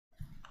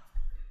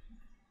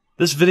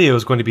This video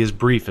is going to be as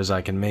brief as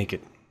I can make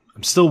it.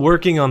 I'm still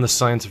working on the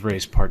Science of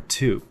Race Part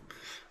 2,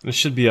 and it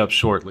should be up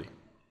shortly.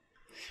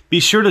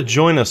 Be sure to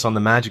join us on the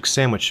Magic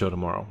Sandwich Show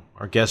tomorrow.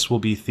 Our guest will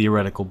be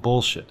theoretical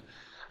bullshit,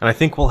 and I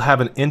think we'll have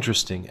an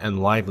interesting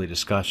and lively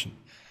discussion.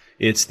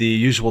 It's the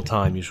usual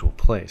time, usual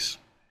place.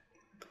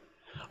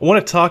 I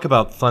want to talk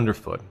about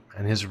Thunderfoot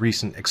and his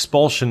recent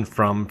expulsion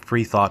from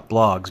Freethought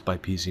Blogs by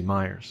P.Z.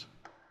 Myers.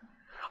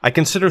 I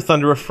consider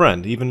Thunder a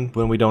friend, even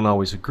when we don't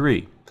always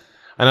agree,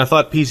 and I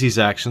thought PZ's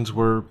actions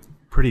were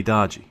pretty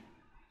dodgy.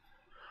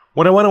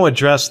 What I want to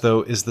address,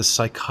 though, is the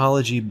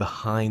psychology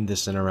behind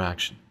this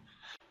interaction.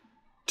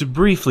 To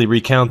briefly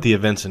recount the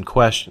events in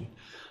question,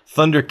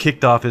 Thunder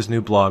kicked off his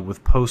new blog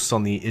with posts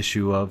on the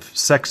issue of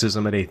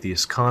sexism at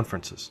atheist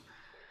conferences.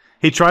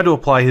 He tried to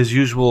apply his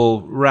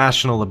usual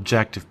rational,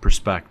 objective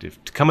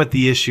perspective to come at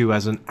the issue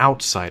as an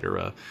outsider,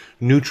 a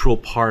neutral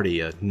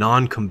party, a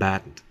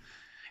non-combatant.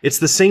 It's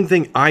the same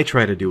thing I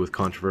try to do with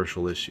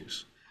controversial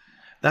issues.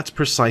 That's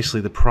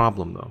precisely the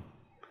problem, though.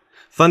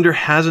 Thunder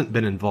hasn't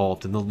been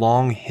involved in the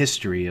long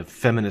history of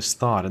feminist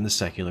thought in the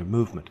secular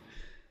movement.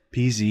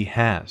 PZ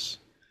has.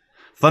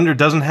 Thunder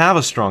doesn't have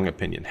a strong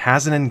opinion,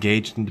 hasn't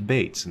engaged in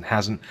debates, and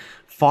hasn't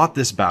fought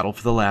this battle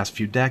for the last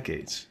few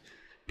decades.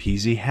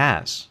 PZ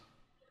has.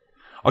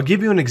 I'll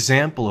give you an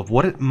example of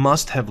what it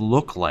must have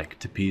looked like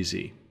to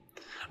PZ.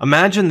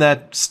 Imagine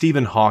that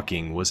Stephen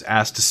Hawking was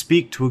asked to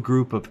speak to a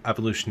group of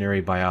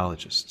evolutionary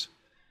biologists.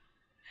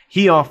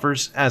 He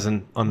offers, as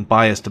an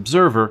unbiased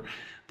observer,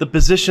 the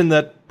position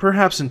that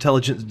perhaps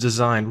intelligent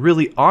design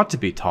really ought to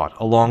be taught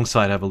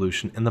alongside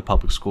evolution in the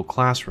public school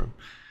classroom,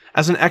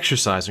 as an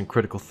exercise in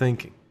critical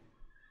thinking.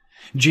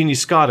 Jeannie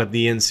Scott of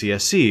the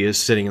NCSC is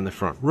sitting in the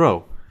front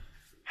row.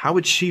 How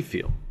would she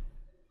feel?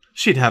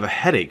 She'd have a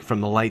headache from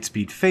the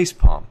Lightspeed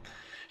facepalm.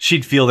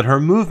 She'd feel that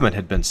her movement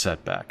had been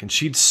set back, and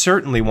she'd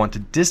certainly want to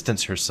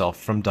distance herself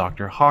from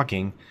Dr.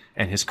 Hawking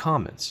and his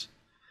comments.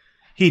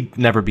 He'd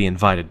never be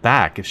invited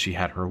back if she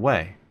had her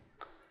way.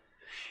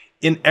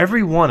 In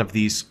every one of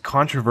these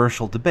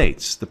controversial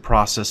debates, the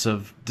process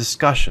of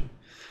discussion,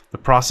 the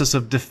process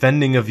of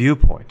defending a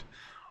viewpoint,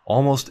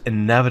 almost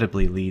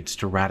inevitably leads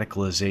to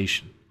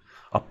radicalization,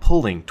 a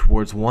pulling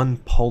towards one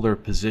polar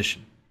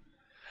position.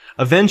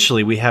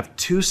 Eventually, we have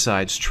two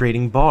sides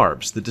trading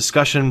barbs, the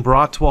discussion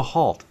brought to a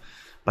halt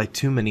by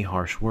too many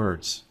harsh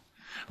words,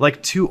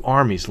 like two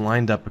armies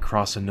lined up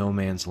across a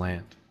no-man's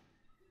land.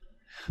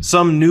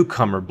 Some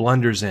newcomer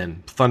blunders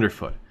in,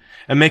 Thunderfoot,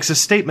 and makes a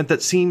statement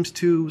that seems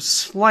to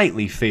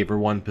slightly favor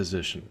one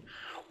position,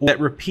 or that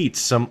repeats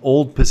some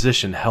old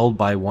position held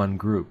by one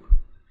group.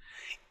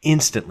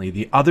 Instantly,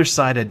 the other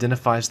side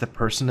identifies the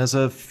person as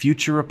a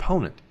future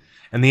opponent,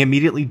 and they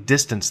immediately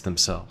distance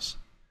themselves.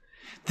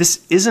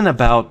 This isn't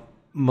about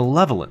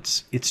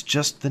malevolence, it's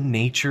just the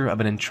nature of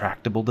an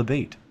intractable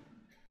debate.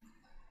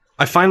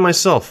 I find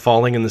myself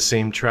falling in the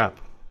same trap.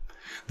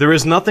 There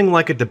is nothing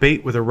like a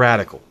debate with a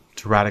radical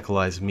to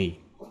radicalize me.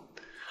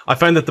 I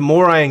find that the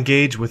more I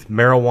engage with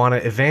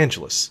marijuana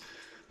evangelists,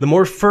 the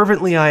more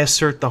fervently I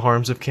assert the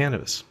harms of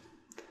cannabis.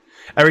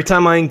 Every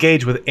time I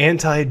engage with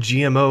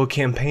anti-GMO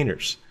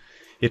campaigners,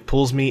 it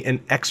pulls me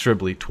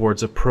inexorably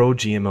towards a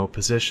pro-GMO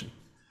position.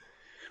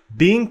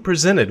 Being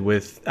presented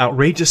with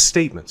outrageous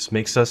statements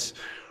makes us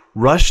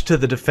rush to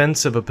the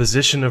defense of a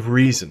position of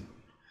reason,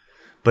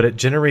 but it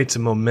generates a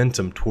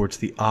momentum towards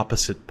the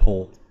opposite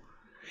pole.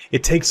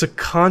 It takes a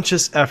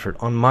conscious effort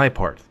on my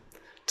part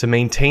to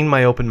maintain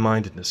my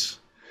open-mindedness,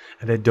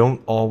 and I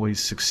don't always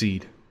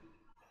succeed.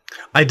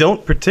 I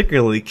don't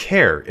particularly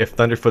care if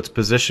Thunderfoot's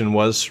position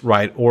was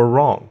right or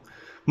wrong,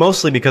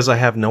 mostly because I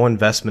have no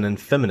investment in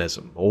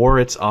feminism or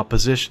its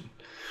opposition,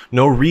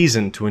 no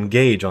reason to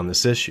engage on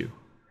this issue.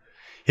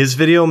 His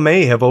video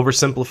may have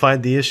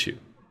oversimplified the issue,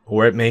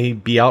 or it may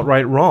be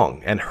outright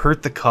wrong and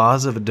hurt the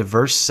cause of a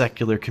diverse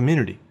secular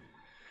community.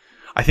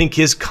 I think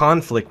his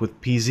conflict with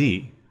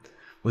PZ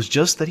was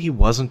just that he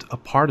wasn't a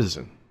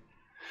partisan.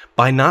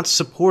 By not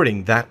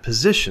supporting that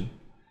position,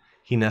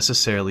 he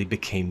necessarily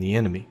became the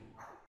enemy.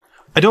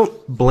 I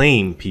don't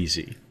blame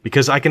PZ,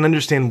 because I can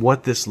understand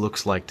what this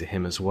looks like to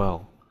him as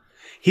well.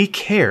 He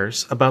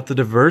cares about the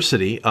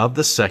diversity of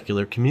the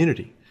secular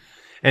community,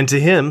 and to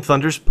him,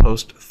 Thunder's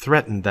post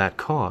threatened that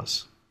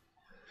cause.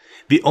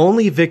 The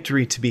only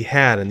victory to be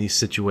had in these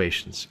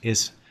situations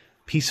is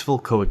peaceful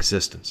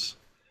coexistence.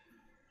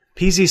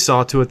 PZ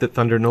saw to it that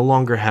Thunder no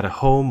longer had a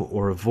home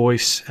or a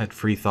voice at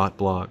Freethought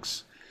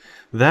Blogs.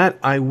 That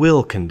I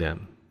will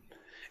condemn.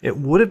 It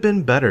would have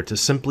been better to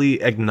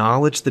simply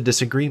acknowledge the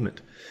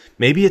disagreement,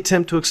 maybe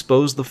attempt to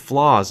expose the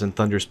flaws in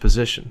Thunder's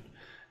position,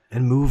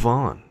 and move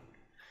on.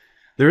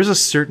 There is a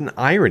certain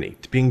irony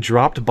to being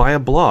dropped by a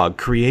blog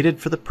created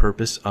for the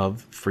purpose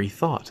of free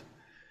thought.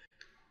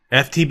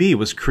 FTB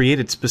was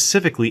created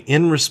specifically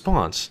in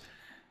response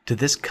to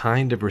this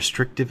kind of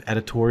restrictive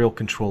editorial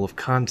control of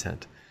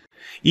content.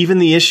 Even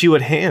the issue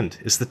at hand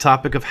is the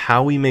topic of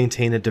how we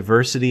maintain a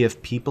diversity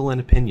of people and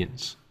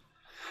opinions.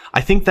 I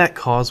think that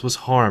cause was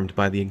harmed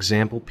by the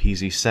example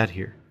PZ set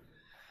here.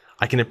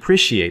 I can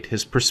appreciate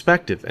his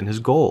perspective and his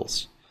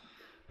goals,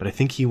 but I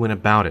think he went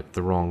about it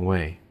the wrong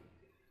way.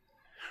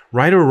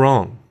 Right or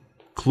wrong,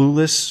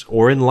 clueless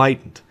or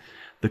enlightened,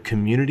 the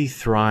community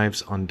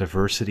thrives on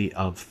diversity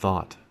of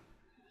thought.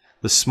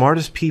 The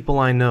smartest people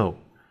I know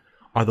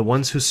are the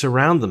ones who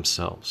surround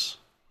themselves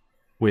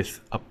with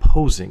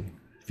opposing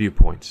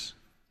viewpoints.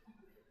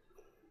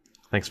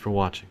 Thanks for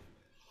watching.